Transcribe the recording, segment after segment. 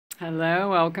Hello,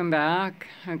 welcome back.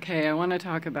 Okay, I want to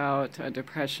talk about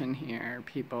depression here.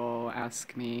 People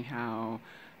ask me how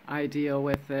I deal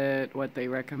with it, what they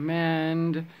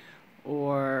recommend,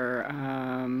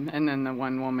 and then the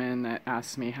one woman that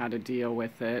asked me how to deal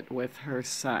with it with her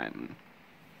son.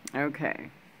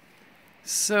 Okay,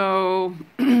 so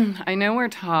I know we're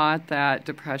taught that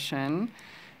depression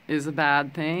is a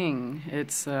bad thing.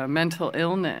 It's a mental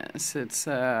illness. It's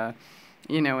an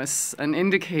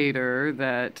indicator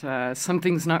that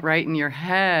something's not right in your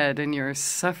head and you're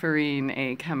suffering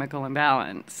a chemical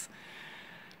imbalance.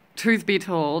 Truth be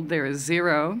told, there is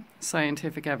zero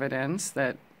scientific evidence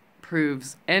that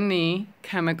proves any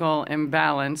chemical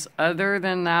imbalance other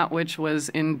than that which was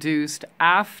induced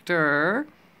after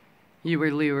you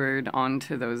were lured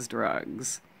onto those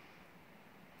drugs.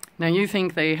 Now, you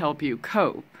think they help you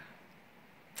cope.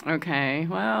 Okay,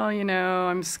 well,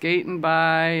 I'm skating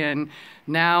by and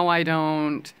now I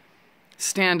don't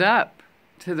stand up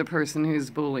to the person who's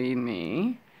bullying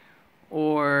me,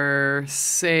 or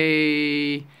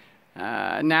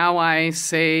now I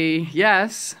say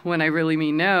yes when I really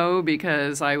mean no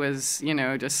because I was,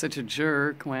 just such a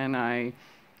jerk when I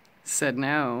said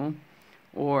no,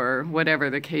 or whatever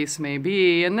the case may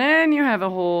be. And then you have a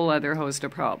whole other host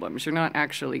of problems. You're not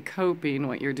actually coping.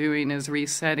 What you're doing is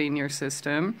resetting your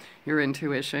system, your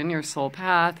intuition, your soul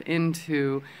path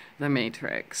into the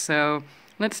matrix. So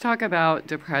let's talk about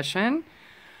depression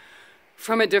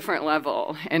from a different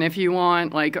level. And if you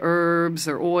want like herbs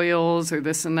or oils or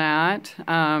this and that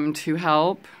to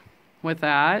help with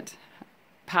that,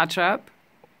 patch up.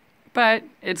 But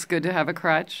it's good to have a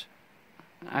crutch.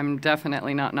 I'm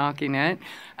definitely not knocking it.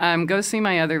 Go see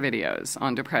my other videos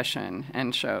on depression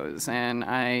and shows, and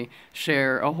I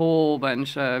share a whole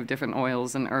bunch of different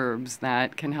oils and herbs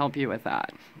that can help you with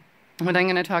that. What I'm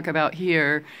going to talk about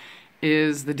here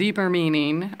is the deeper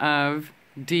meaning of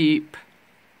deep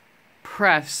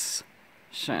pression,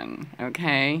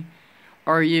 okay?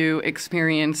 Are you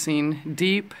experiencing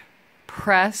deep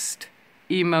pressed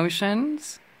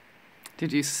emotions?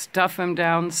 Did you stuff them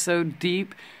down so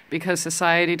deep because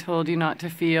society told you not to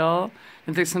feel,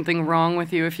 that there's something wrong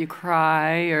with you if you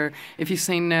cry, or if you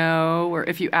say no, or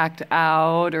if you act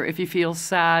out, or if you feel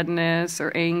sadness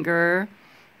or anger?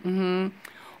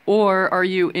 Or are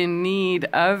you in need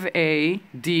of a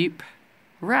deep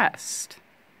rest?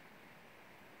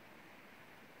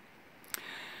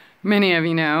 Many of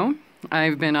you know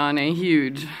I've been on a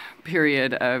huge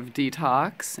period of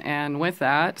detox, and with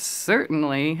that,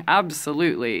 certainly,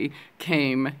 absolutely,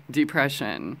 came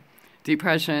depression.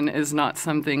 Depression is not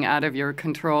something out of your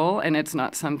control, and it's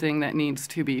not something that needs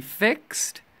to be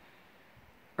fixed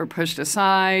or pushed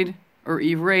aside or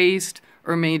erased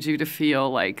or made you to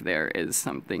feel like there is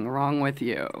something wrong with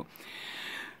you.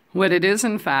 What it is,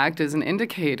 in fact, is an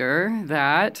indicator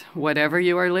that whatever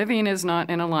you are living is not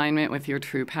in alignment with your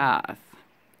true path.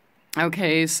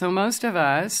 Okay, so most of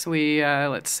us,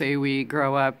 let's say we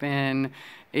grow up in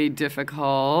a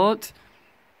difficult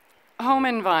home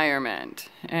environment,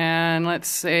 and let's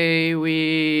say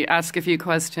we ask a few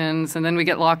questions and then we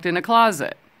get locked in a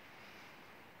closet,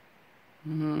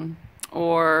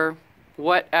 or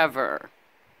whatever.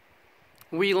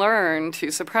 We learn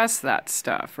to suppress that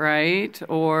stuff, right?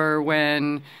 Or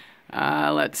when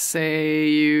let's say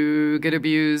you get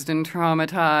abused and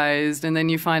traumatized, and then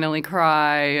you finally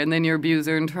cry, and then your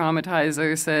abuser and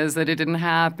traumatizer says that it didn't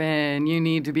happen. You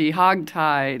need to be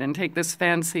hogtied and take this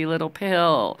fancy little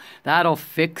pill. That'll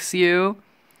fix you.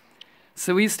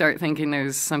 So we start thinking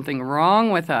there's something wrong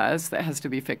with us that has to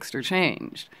be fixed or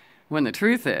changed. When the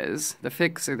truth is, the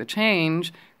fix or the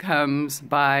change comes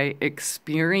by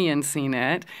experiencing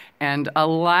it and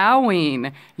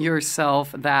allowing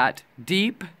yourself that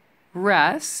deep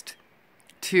rest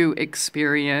to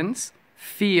experience,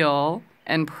 feel,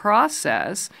 and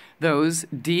process those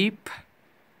deep,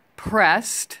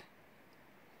 pressed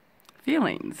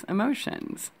feelings,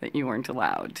 emotions that you weren't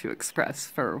allowed to express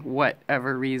for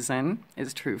whatever reason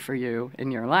is true for you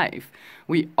in your life.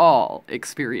 We all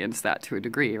experience that to a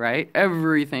degree, right?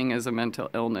 Everything is a mental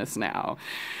illness now.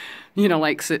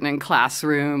 Like sitting in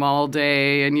classroom all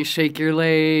day and you shake your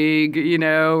leg,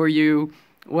 or you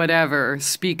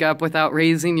speak up without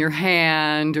raising your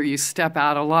hand, or you step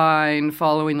out of line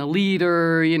following the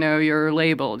leader, you're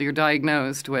labeled, you're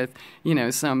diagnosed with,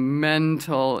 some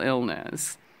mental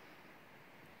illness.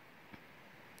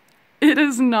 It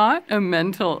is not a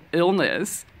mental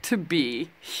illness to be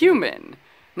human.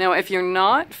 Now, if you're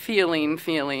not feeling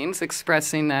feelings,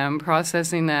 expressing them,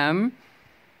 processing them,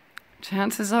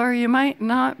 chances are you might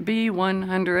not be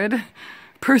 100%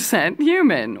 percent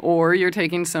human, or you're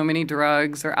taking so many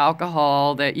drugs or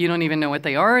alcohol that you don't even know what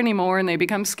they are anymore and they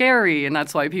become scary. And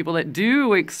that's why people that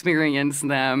do experience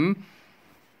them,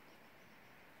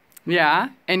 yeah,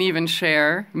 and even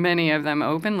share many of them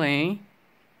openly,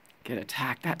 get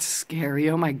attacked. That's scary.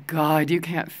 Oh my God, you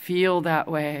can't feel that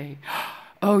way.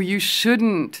 Oh, you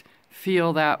shouldn't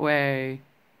feel that way.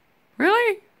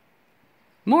 Really?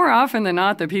 More often than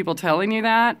not, the people telling you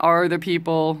that are the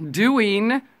people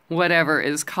doing whatever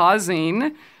is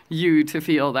causing you to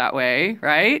feel that way,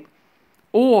 right?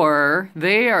 Or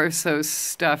they are so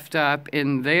stuffed up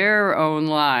in their own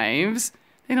lives,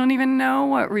 they don't even know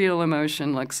what real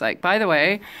emotion looks like. By the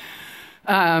way,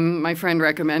 my friend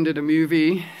recommended a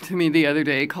movie to me the other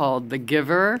day called The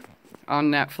Giver on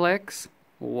Netflix.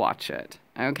 Watch it,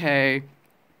 okay?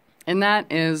 And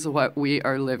that is what we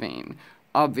are living.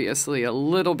 Obviously, a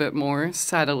little bit more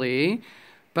subtly,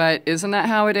 but isn't that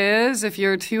how it is? If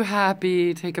you're too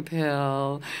happy, take a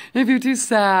pill. If you're too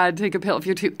sad, take a pill. If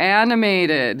you're too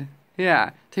animated,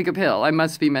 yeah, take a pill. I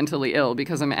must be mentally ill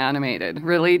because I'm animated.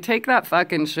 Really? Take that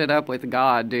fucking shit up with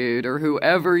God, dude, or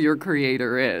whoever your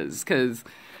creator is, because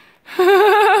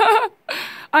I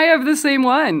have the same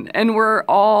one, and we're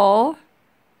all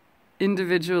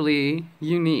individually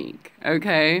unique,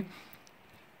 okay?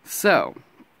 So,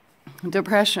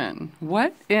 depression.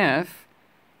 What if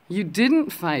you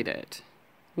didn't fight it?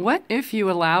 What if you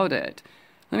allowed it?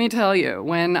 Let me tell you,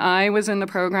 when I was in the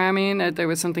programming that there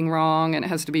was something wrong and it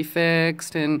has to be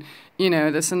fixed and, you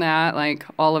know, this and that, like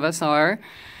all of us are,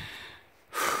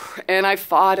 and I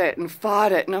fought it, and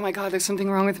oh my God, there's something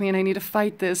wrong with me and I need to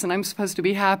fight this, and I'm supposed to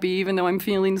be happy even though I'm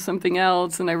feeling something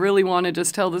else, and I really want to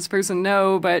just tell this person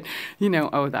no, but, you know,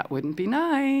 oh, that wouldn't be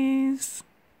nice.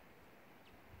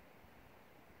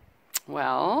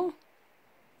 Well,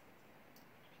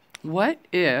 what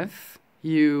if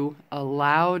you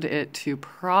allowed it to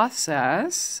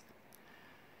process?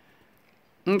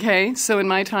 Okay, so in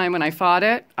my time when I fought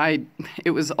it,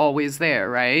 it was always there,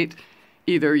 right?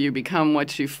 Either you become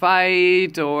what you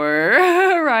fight, or,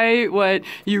 right, what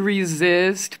you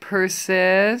resist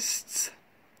persists,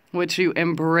 what you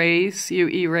embrace, you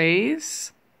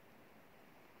erase.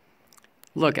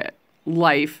 Look it.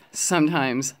 Life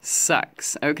sometimes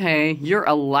sucks, okay? You're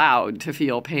allowed to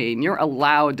feel pain. You're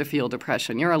allowed to feel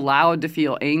depression. You're allowed to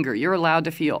feel anger. You're allowed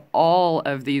to feel all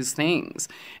of these things.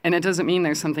 And it doesn't mean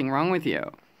there's something wrong with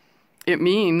you. It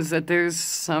means that there's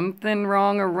something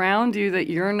wrong around you that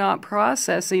you're not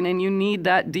processing, and you need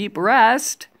that deep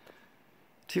rest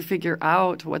to figure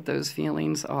out what those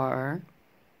feelings are.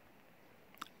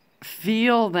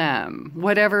 Feel them,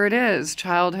 whatever it is,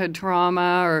 childhood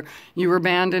trauma, or you were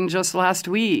abandoned just last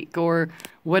week, or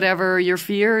whatever your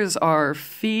fears are.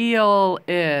 Feel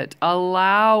it,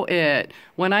 allow it.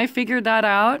 When I figured that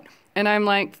out, and I'm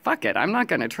like, fuck it, I'm not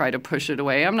going to try to push it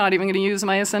away. I'm not even going to use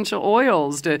my essential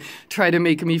oils to try to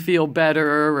make me feel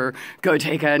better, or go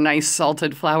take a nice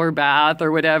salted flower bath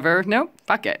or whatever. Nope,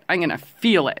 fuck it. I'm going to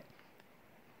feel it.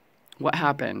 What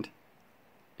happened?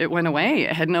 It went away.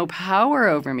 It had no power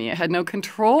over me. It had no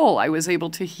control. I was able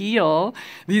to heal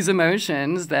these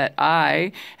emotions that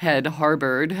I had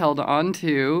harbored, held on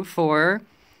to for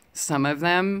some of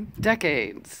them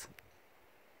decades.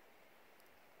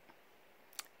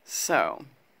 So,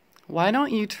 why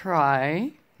don't you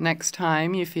try next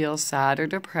time you feel sad or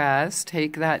depressed,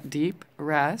 take that deep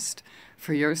rest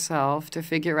for yourself to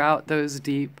figure out those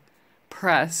deep,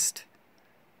 pressed,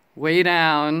 way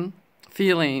down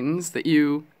feelings that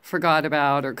you forgot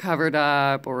about or covered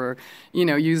up, or, you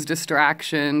know, use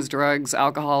distractions, drugs,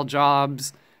 alcohol,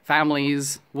 jobs,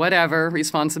 families, whatever,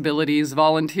 responsibilities,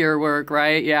 volunteer work,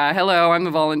 right? Yeah, hello, I'm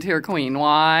the volunteer queen.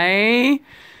 Why?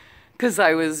 Because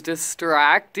I was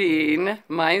distracting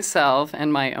myself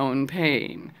and my own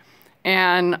pain.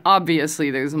 And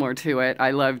obviously there's more to it.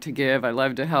 I love to give, I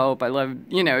love to help, I love,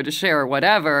 you know, to share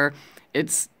whatever.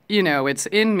 It's, you know, it's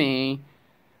in me.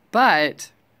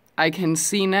 But I can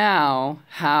see now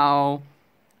how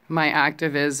my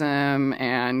activism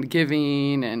and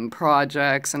giving and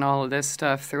projects and all of this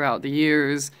stuff throughout the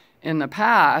years in the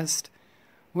past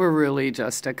were really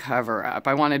just a cover-up.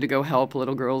 I wanted to go help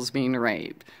little girls being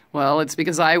raped. Well, it's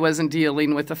because I wasn't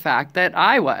dealing with the fact that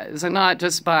I was, and not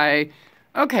just by,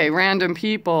 okay, random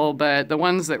people, but the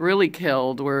ones that really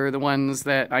killed were the ones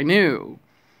that I knew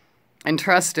and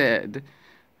trusted,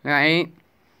 right?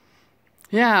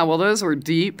 Yeah, well, those were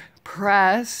deep,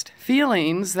 pressed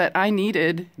feelings that I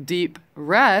needed deep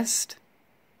rest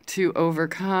to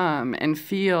overcome and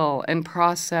feel and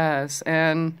process.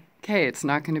 And, okay, it's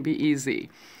not going to be easy.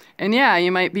 And yeah, you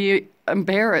might be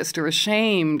embarrassed or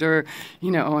ashamed or,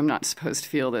 oh, I'm not supposed to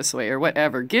feel this way or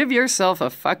whatever. Give yourself a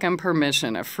fucking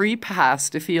permission, a free pass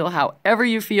to feel however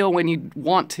you feel when you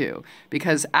want to.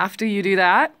 Because after you do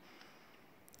that,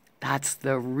 that's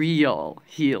the real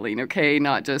healing, okay?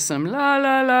 Not just some la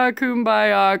la la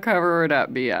kumbaya cover it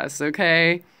up BS,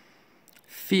 okay?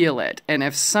 Feel it. And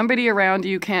if somebody around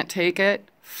you can't take it,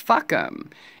 fuck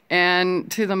them. And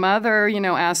to the mother,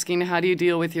 asking, how do you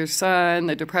deal with your son?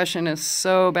 The depression is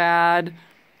so bad.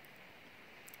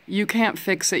 You can't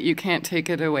fix it. You can't take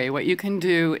it away. What you can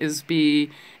do is be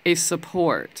a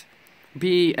support,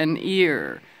 be an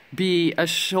ear, be a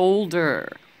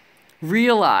shoulder.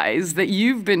 Realize that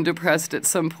you've been depressed at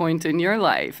some point in your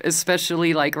life,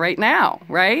 especially like right now,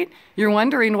 right? You're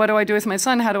wondering, what do I do with my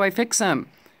son? How do I fix him?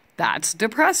 That's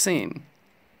depressing.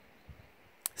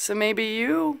 So maybe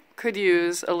you could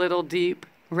use a little deep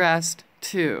rest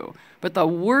too. But the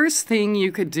worst thing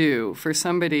you could do for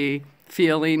somebody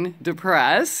feeling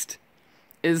depressed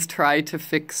is try to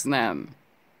fix them.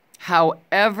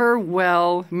 However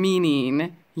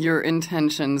well-meaning your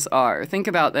intentions are. Think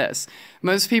about this.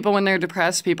 Most people, when they're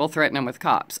depressed, people threaten them with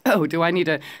cops. Oh, do I need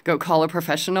to go call a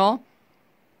professional?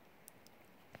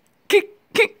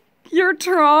 You're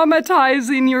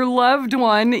traumatizing your loved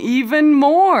one even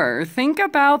more. Think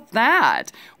about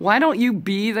that. Why don't you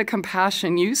be the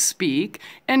compassion you speak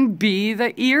and be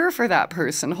the ear for that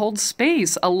person? Hold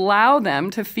space. Allow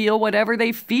them to feel whatever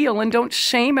they feel and don't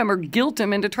shame them or guilt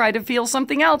them into try to feel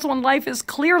something else when life is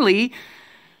clearly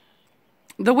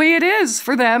the way it is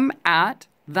for them at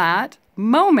that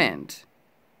moment.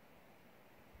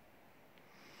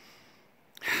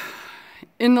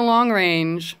 In the long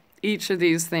range, each of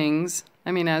these things,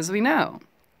 as we know,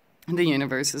 the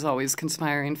universe is always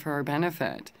conspiring for our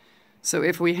benefit. So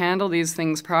if we handle these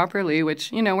things properly,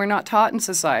 which, we're not taught in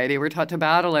society, we're taught to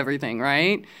battle everything,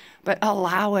 right? But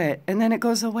allow it, and then it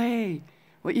goes away.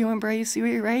 What you embrace, you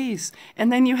erase.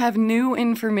 And then you have new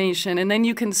information, and then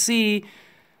you can see,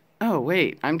 oh,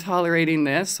 wait, I'm tolerating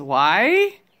this.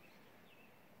 Why?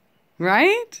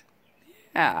 Right?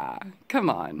 Yeah, come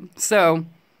on. So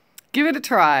give it a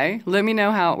try. Let me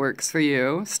know how it works for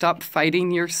you. Stop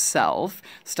fighting yourself.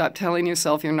 Stop telling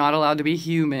yourself you're not allowed to be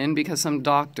human because some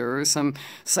doctor or some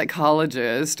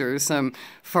psychologist or some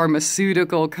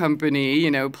pharmaceutical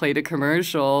company, played a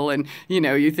commercial and,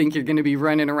 you think you're going to be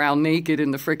running around naked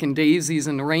in the frickin' daisies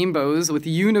and rainbows with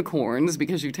unicorns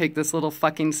because you take this little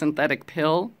fucking synthetic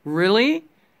pill. Really?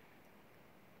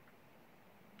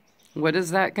 What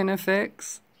is that going to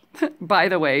fix? By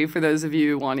the way, for those of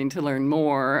you wanting to learn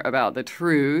more about the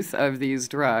truth of these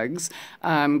drugs,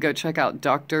 go check out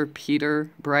Dr. Peter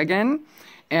Breggin.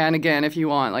 And again, if you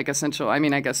want like essential, I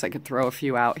guess I could throw a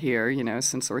few out here,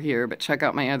 since we're here, but check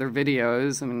out my other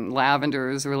videos. Lavender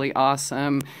is really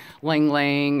awesome. Lang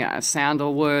Lang,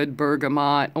 sandalwood,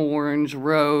 bergamot, orange,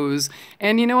 rose.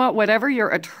 And you know what? Whatever you're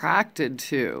attracted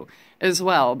to as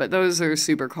well. But those are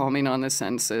super calming on the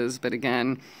senses. But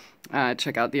again,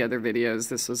 check out the other videos.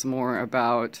 This was more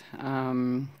about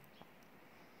the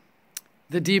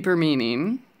deeper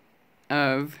meaning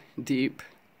of deep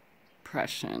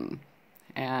depression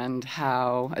and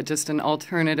how just an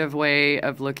alternative way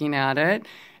of looking at it.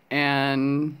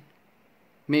 And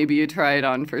maybe you try it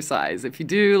on for size. If you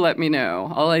do, let me know.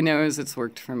 All I know is it's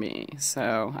worked for me.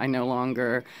 So I no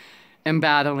longer am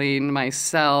battling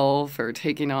myself or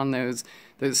taking on those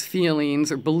feelings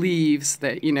or beliefs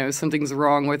that, something's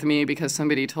wrong with me because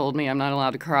somebody told me I'm not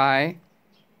allowed to cry.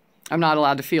 I'm not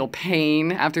allowed to feel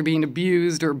pain after being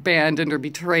abused or abandoned or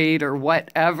betrayed or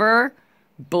whatever.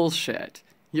 Bullshit.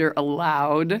 You're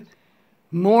allowed,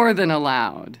 more than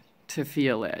allowed, to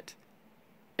feel it.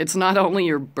 It's not only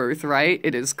your birthright,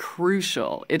 it is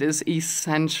crucial. It is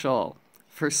essential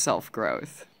for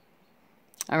self-growth.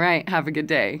 All right, have a good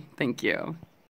day. Thank you.